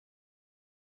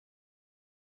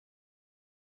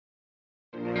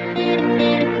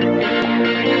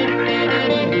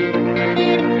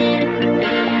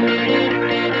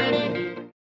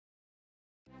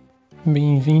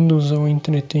Bem-vindos ao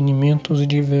Entretenimentos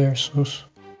Diversos.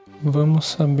 Vamos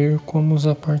saber como os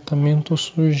apartamentos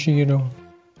surgiram.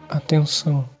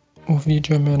 Atenção, o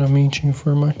vídeo é meramente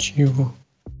informativo.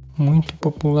 Muito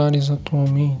populares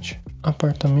atualmente,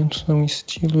 apartamentos são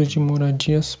estilos de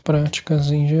moradias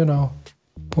práticas em geral.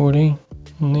 Porém,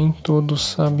 nem todos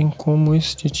sabem como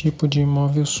este tipo de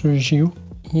imóvel surgiu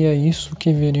e é isso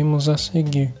que veremos a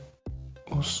seguir.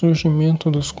 O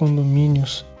surgimento dos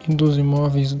condomínios e dos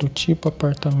imóveis do tipo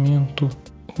apartamento,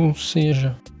 ou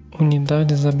seja,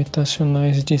 unidades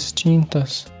habitacionais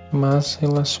distintas, mas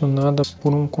relacionadas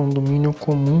por um condomínio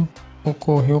comum,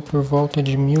 ocorreu por volta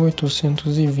de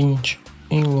 1820,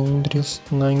 em Londres,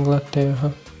 na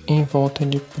Inglaterra, em volta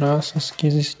de praças que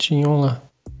existiam lá.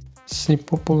 Se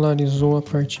popularizou a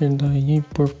partir daí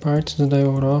por partes da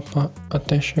Europa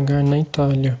até chegar na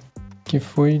Itália, que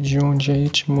foi de onde a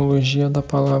etimologia da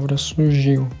palavra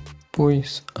surgiu,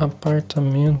 pois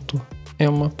apartamento é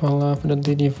uma palavra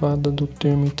derivada do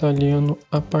termo italiano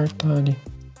apartare,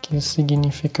 que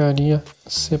significaria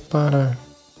separar.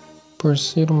 Por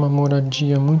ser uma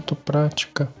moradia muito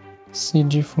prática, se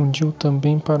difundiu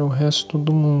também para o resto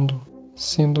do mundo,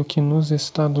 sendo que nos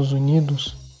Estados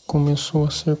Unidos começou a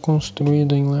ser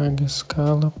construída em larga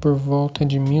escala por volta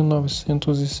de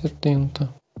 1970.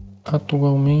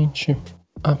 Atualmente,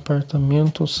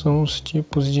 apartamentos são os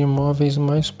tipos de imóveis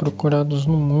mais procurados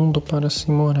no mundo para se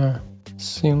morar,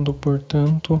 sendo,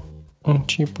 portanto, um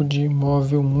tipo de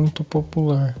imóvel muito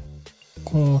popular.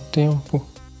 Com o tempo,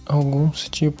 alguns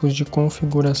tipos de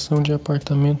configuração de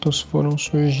apartamentos foram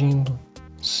surgindo,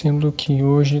 sendo que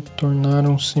hoje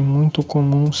tornaram-se muito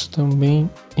comuns também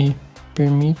e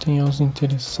permitem aos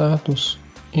interessados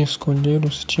escolher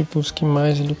os tipos que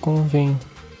mais lhe convêm,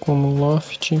 como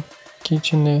loft,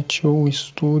 kitnet ou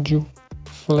estúdio,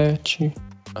 flat,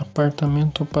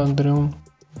 apartamento padrão,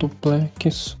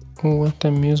 duplex ou até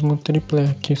mesmo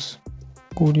triplex.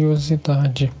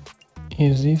 Curiosidade: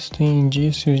 existem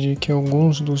indícios de que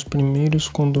alguns dos primeiros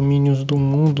condomínios do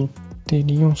mundo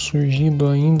teriam surgido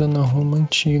ainda na Roma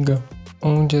Antiga,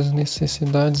 onde as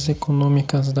necessidades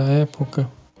econômicas da época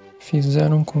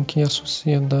fizeram com que a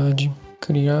sociedade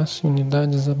criasse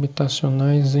unidades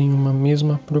habitacionais em uma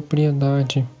mesma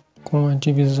propriedade, com a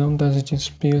divisão das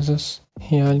despesas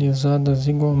realizadas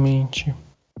igualmente.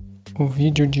 O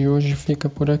vídeo de hoje fica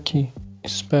por aqui.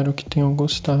 Espero que tenham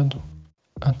gostado.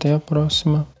 Até a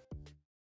próxima.